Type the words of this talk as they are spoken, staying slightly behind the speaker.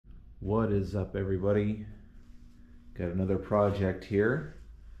What is up, everybody? Got another project here.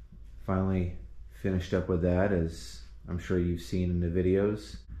 Finally finished up with that, as I'm sure you've seen in the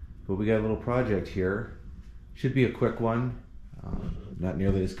videos. But we got a little project here. Should be a quick one. Not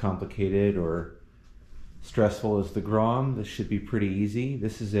nearly as complicated or stressful as the Grom. This should be pretty easy.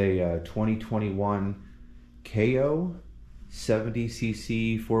 This is a 2021 Kayo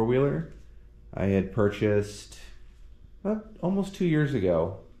 70cc four-wheeler. I had purchased almost 2 years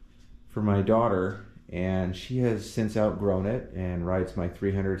ago for my daughter, and she has since outgrown it and rides my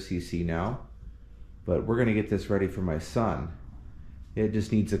 300cc now. But we're gonna get this ready for my son. It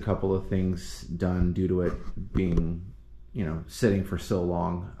just needs a couple of things done due to it being, sitting for so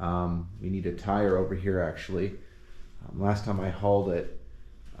long. We need a tire over here, actually. Last time I hauled it,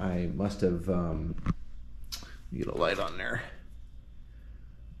 I must have, get a light on there.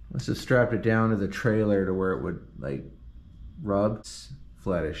 Must have strapped it down to the trailer to where it would like rub. It's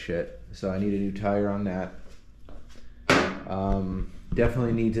flat as shit. So I need a new tire on that.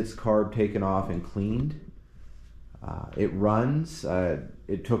 Definitely needs its carb taken off and cleaned. It runs.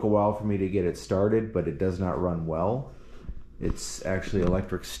 It took a while for me to get it started, but it does not run well. It's actually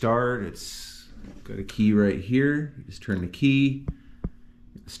electric start. It's got a key right here. You just turn the key.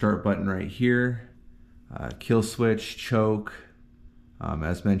 Start button right here. Kill switch, choke.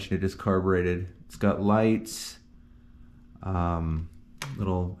 As mentioned, it is carbureted. It's got lights.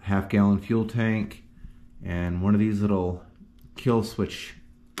 Little half-gallon fuel tank, and one of these little kill switch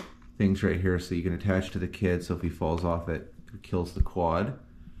things right here, so you can attach to the kid, so if he falls off it, it kills the quad,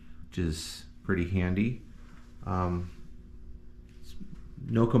 which is pretty handy. No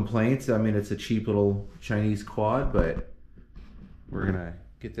complaints. I mean, it's a cheap little Chinese quad, but we're gonna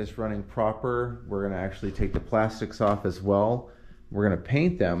get this running proper. We're gonna actually take the plastics off as well. We're gonna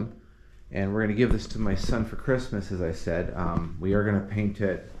paint them, and we're gonna give this to my son for Christmas, as I said. We are gonna paint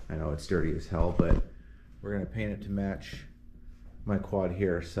it. I know it's dirty as hell, but we're gonna paint it to match my quad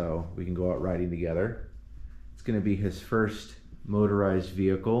here, so we can go out riding together. It's gonna be his first motorized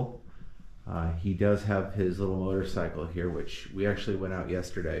vehicle. He does have his little motorcycle here, which we actually went out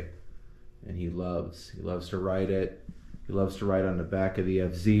yesterday, and he loves to ride it. He loves to ride on the back of the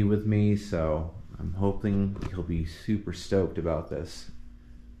FZ with me, so I'm hoping he'll be super stoked about this.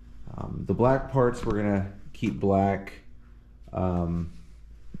 The black parts we're gonna keep black.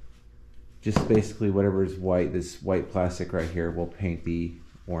 Just basically whatever is white, this white plastic right here, we'll paint the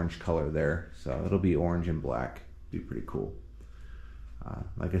orange color there. So it'll be orange and black. Be pretty cool.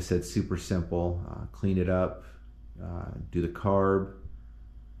 Like I said, super simple. Clean it up, do the carb,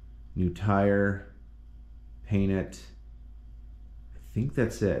 new tire, paint it. I think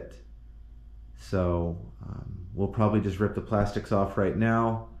that's it. So we'll probably just rip the plastics off right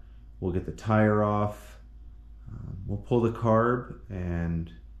now. We'll get the tire off. We'll pull the carb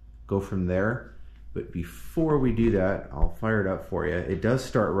and go from there. But before we do that, I'll fire it up for you. It does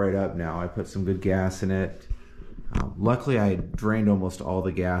start right up now. I put some good gas in it. Luckily, I drained almost all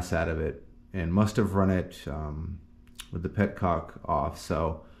the gas out of it and must have run it with the petcock off.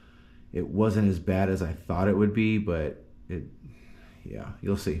 So it wasn't as bad as I thought it would be, but yeah,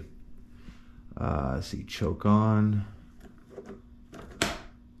 you'll see. Let's see, choke on.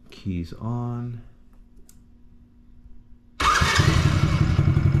 Keys on.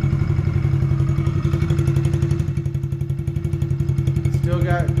 Still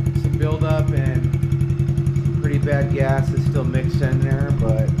got some buildup and some pretty bad gas is still mixed in there,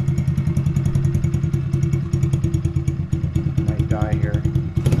 but might die here.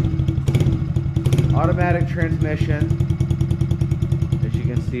 Automatic transmission. As you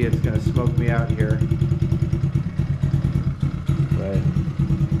can see, it's going to smoke me out here. But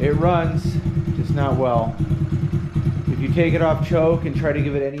it runs, just not well. If you take it off choke and try to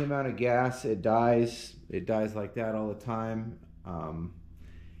give it any amount of gas, it dies. It dies like that all the time.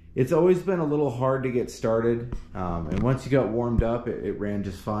 It's always been a little hard to get started. And once you got warmed up, it ran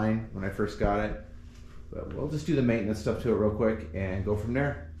just fine when I first got it. But we'll just do the maintenance stuff to it real quick and go from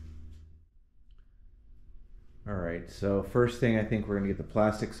there. All right, so first thing, I think we're gonna get the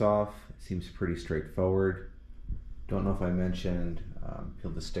plastics off. It seems pretty straightforward. Don't know if I mentioned,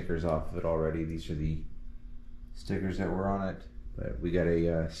 peeled the stickers off of it already. These are the stickers that were on it, but we got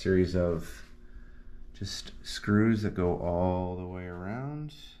a series of just screws that go all the way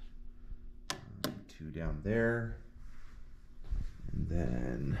around. Two down there, and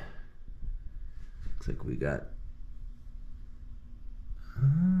then looks like we got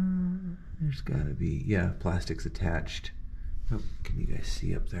there's gotta be, yeah, plastics attached. Oh, can you guys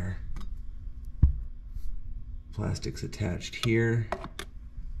see up there? Plastics attached here.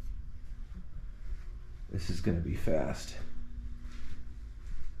 This is gonna be fast.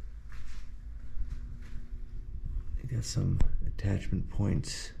 Got some attachment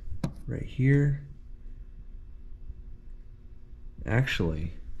points right here.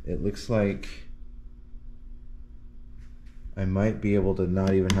 Actually, it looks like I might be able to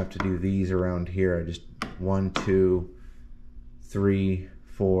not even have to do these around here. I just 1, 2, 3,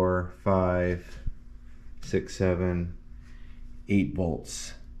 4, 5, 6, 7, 8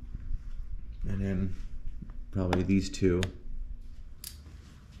 bolts. And then probably these two.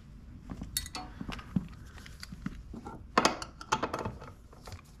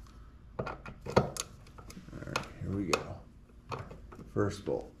 Alright, here we go. First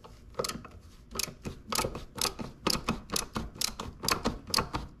bolt.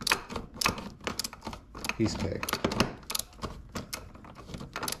 Piece cake.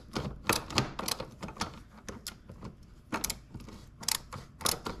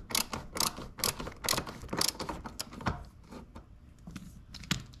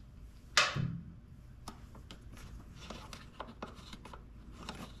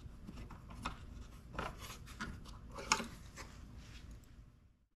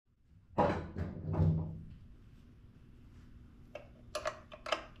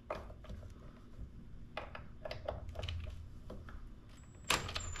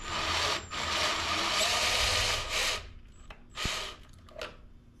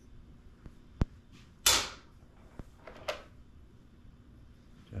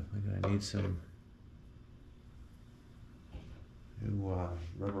 Definitely gonna need some new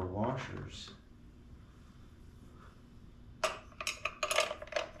rubber washers.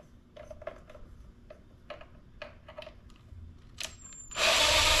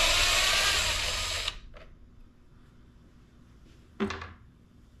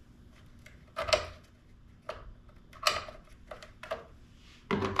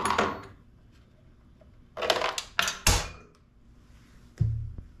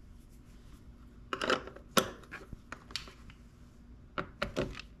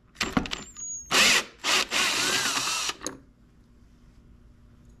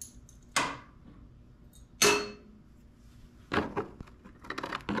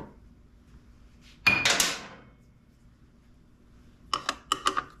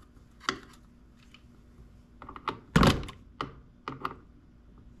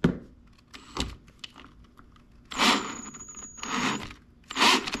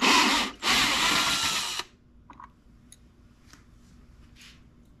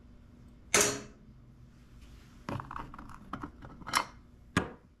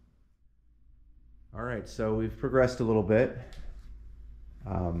 Alright, so we've progressed a little bit.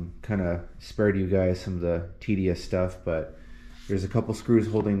 Kind of spared you guys some of the tedious stuff, but there's a couple screws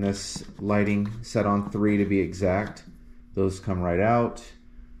holding this lighting set on 3 to be exact. Those come right out.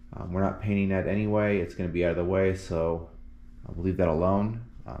 We're not painting that anyway. It's going to be out of the way, so I'll leave that alone.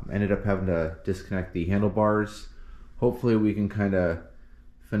 Ended up having to disconnect the handlebars. Hopefully we can kind of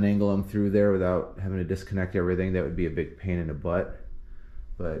finagle them through there without having to disconnect everything. That would be a big pain in the butt.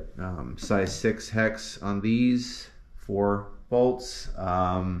 But size 6 hex on these, 4 bolts.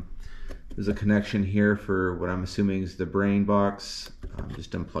 There's a connection here for what I'm assuming is the brain box.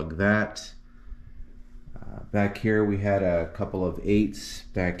 Just unplug that. Back here we had a couple of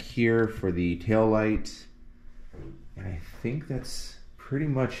 8s back here for the tail light. And I think that's pretty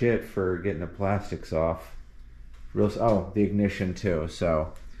much it for getting the plastics off. Oh, the ignition too.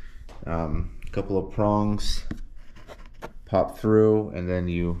 So a couple of prongs pop through, and then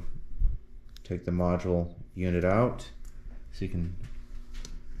you take the module unit out so you can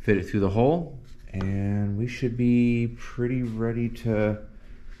fit it through the hole, and we should be pretty ready to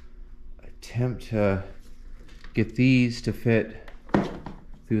attempt to get these to fit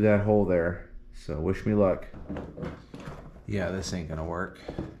through that hole there. So wish me luck. Yeah, this ain't gonna work.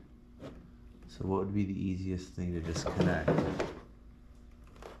 So what would be the easiest thing to disconnect?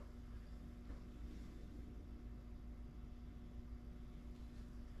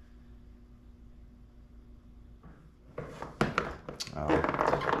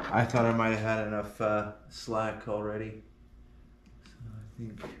 I thought I might have had enough slack already. So I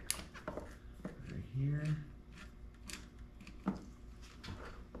think right here.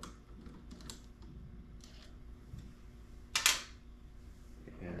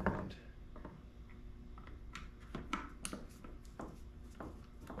 And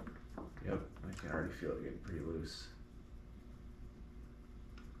yep, I can already feel it getting pretty loose.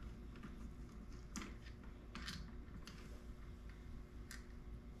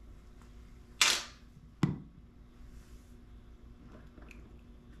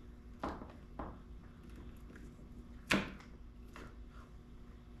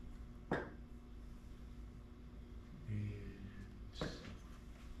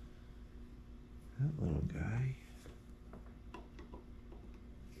 That little guy.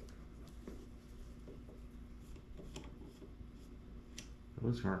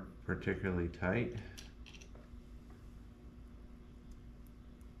 Those weren't particularly tight.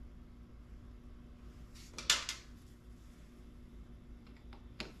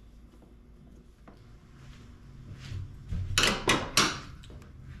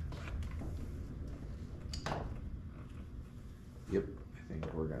 Yep, I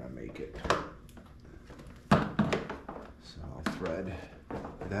think we're gonna make it. So I'll thread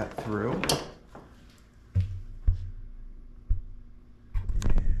that through. And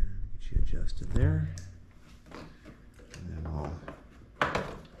get you adjusted there. And then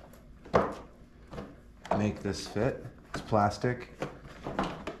I'll make this fit. It's plastic.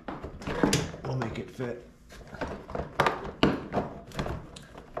 We'll make it fit.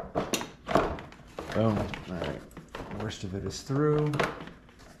 Boom. All right. Worst of it is through.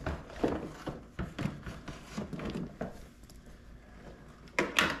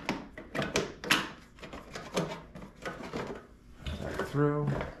 That through.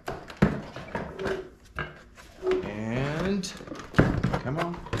 And come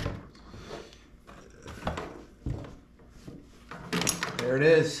on. There it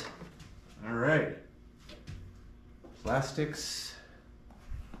is. All right. Plastics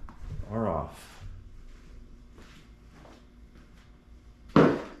are off.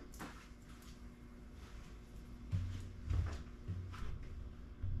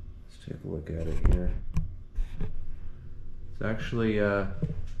 Take a look at it here. It's actually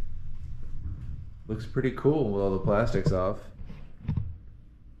looks pretty cool with all the plastics off.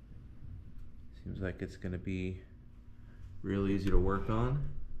 Seems like it's going to be real easy to work on.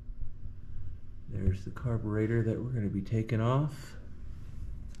 There's the carburetor that we're going to be taking off.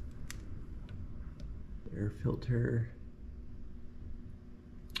 The air filter.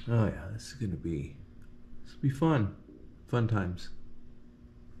 Oh yeah, this will be fun. Fun times.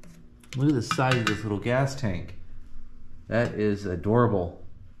 Look at the size of this little gas tank. That is adorable.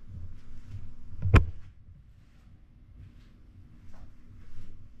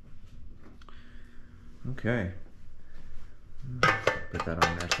 Okay. Put that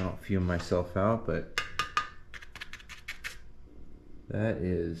on there so I don't fume myself out, but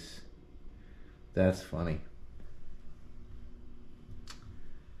that's funny.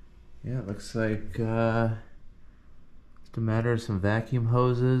 Yeah, it looks like just a matter of some vacuum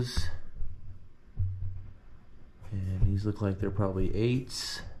hoses. And these look like they're probably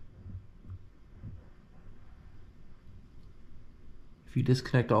 8s. If you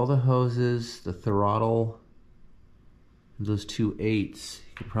disconnect all the hoses, the throttle, and those 2 8s,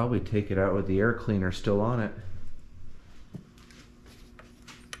 you could probably take it out with the air cleaner still on it.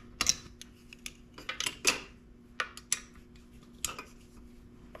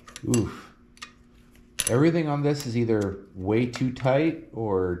 Oof. Everything on this is either way too tight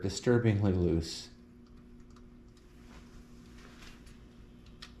or disturbingly loose.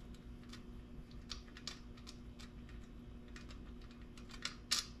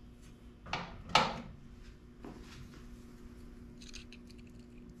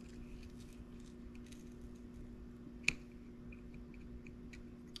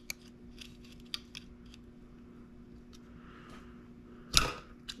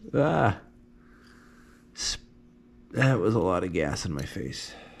 Ah, that was a lot of gas in my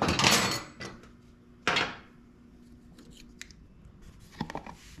face. And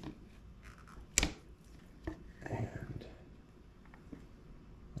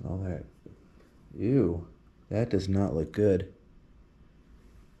all that. Ew, that does not look good.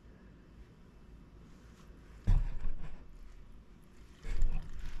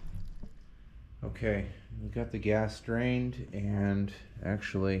 Okay, we got the gas drained, and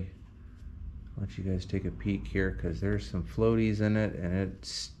actually I'll let you guys take a peek here because there's some floaties in it and it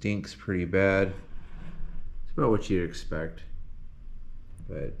stinks pretty bad. It's about what you'd expect,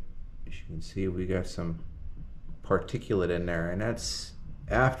 but as you can see we got some particulate in there, and that's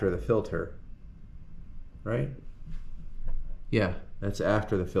after the filter, right? Yeah, that's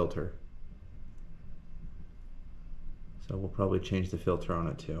after the filter. So we'll probably change the filter on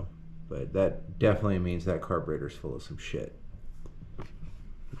it too. But that definitely means that carburetor's full of some shit.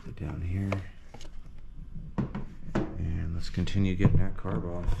 Put it down here. And let's continue getting that carb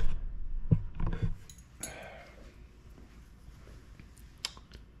off.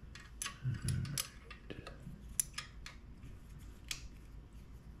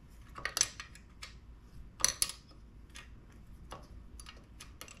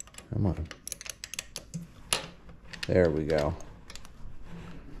 Come on. There we go.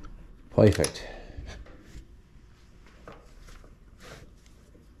 Perfect.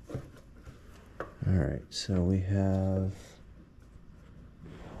 All right, so we have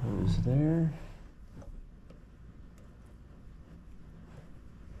hose there.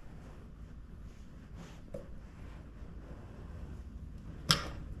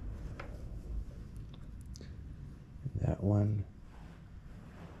 that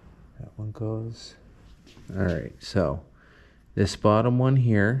one goes. All right, so this bottom one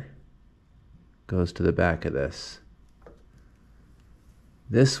here goes to the back of this.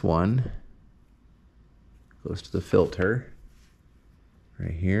 This one goes to the filter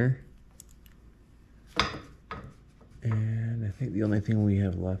right here. And I think the only thing we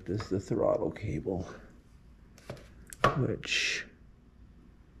have left is the throttle cable, which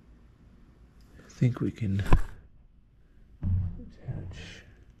I think we can attach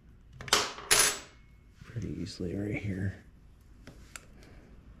pretty easily right here.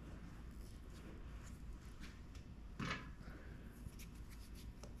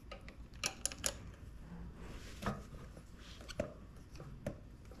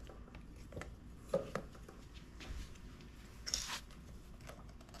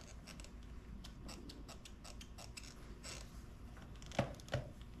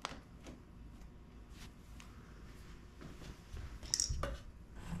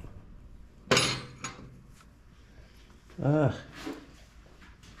 Ugh.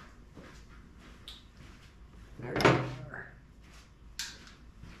 There you are.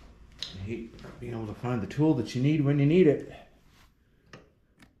 I hate not being able to find the tool that you need when you need it.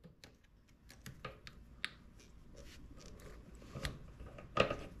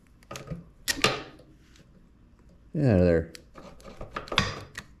 Get out of there.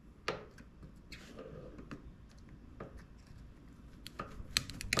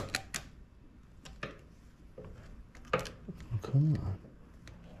 Come on.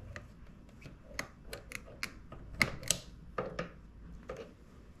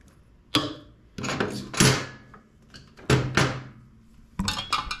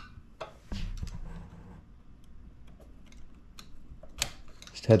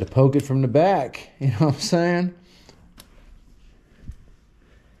 Just had to poke it from the back, you know what I'm saying?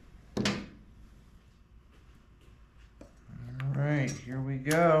 All right, here we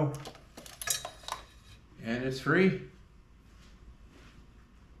go. And it's free.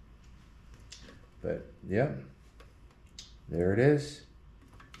 But yeah, there it is.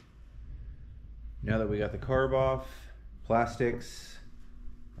 Now that we got the carb off, plastics,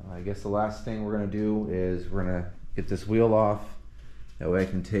 I guess the last thing we're gonna do is we're gonna get this wheel off. That way I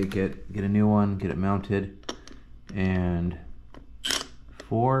can take it, get a new one, get it mounted, and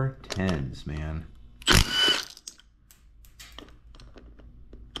 410s, man.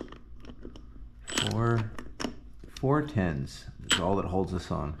 410s is all that holds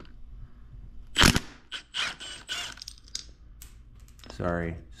us on.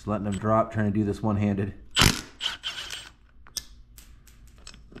 Sorry, just letting them drop, trying to do this one-handed.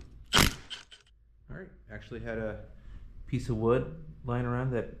 Alright, actually had a piece of wood lying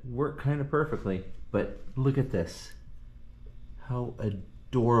around that worked kind of perfectly, but look at this. How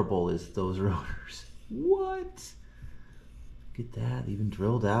adorable is those rotors? What? Look at that, even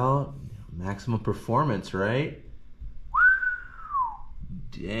drilled out. Maximum performance, right?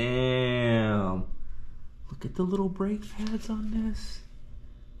 Damn. Look at the little brake pads on this.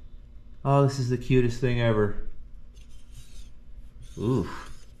 Oh, this is the cutest thing ever.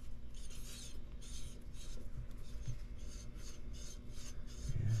 Oof.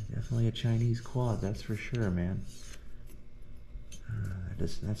 Yeah, definitely a Chinese quad, that's for sure, man.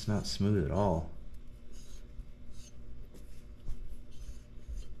 That's not smooth at all.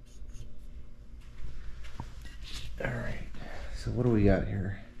 All right, so what do we got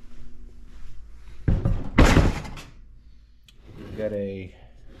here? We've got a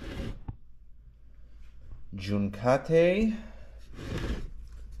Junkate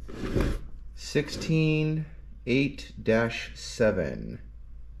 16-8-7.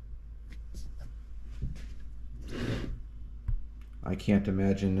 I can't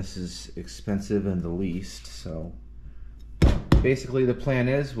imagine this is expensive in the least, so basically the plan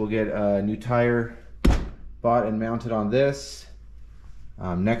is we'll get a new tire bought and mounted on this.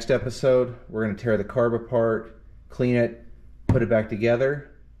 Next episode, we're going to tear the carb apart, clean it, put it back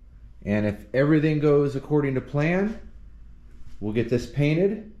together, and if everything goes according to plan, we'll get this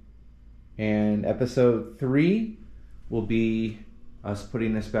painted, and episode 3 will be us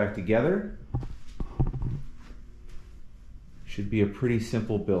putting this back together. Should be a pretty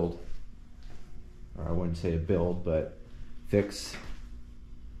simple build, or I wouldn't say a build, but fix.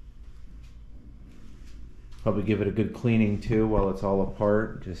 Probably give it a good cleaning too while it's all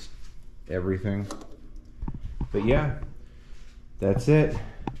apart, just everything. But yeah, that's it.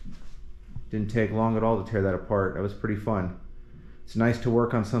 Didn't take long at all to tear that apart. That was pretty fun. It's nice to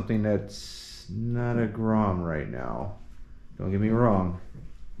work on something that's not a Grom right now. Don't get me wrong.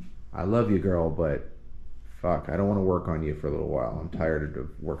 I love you, girl, but fuck, I don't want to work on you for a little while. I'm tired of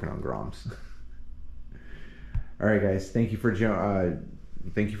working on Groms. All right, guys. Thank you for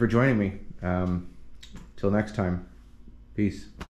joining me. Till next time. Peace.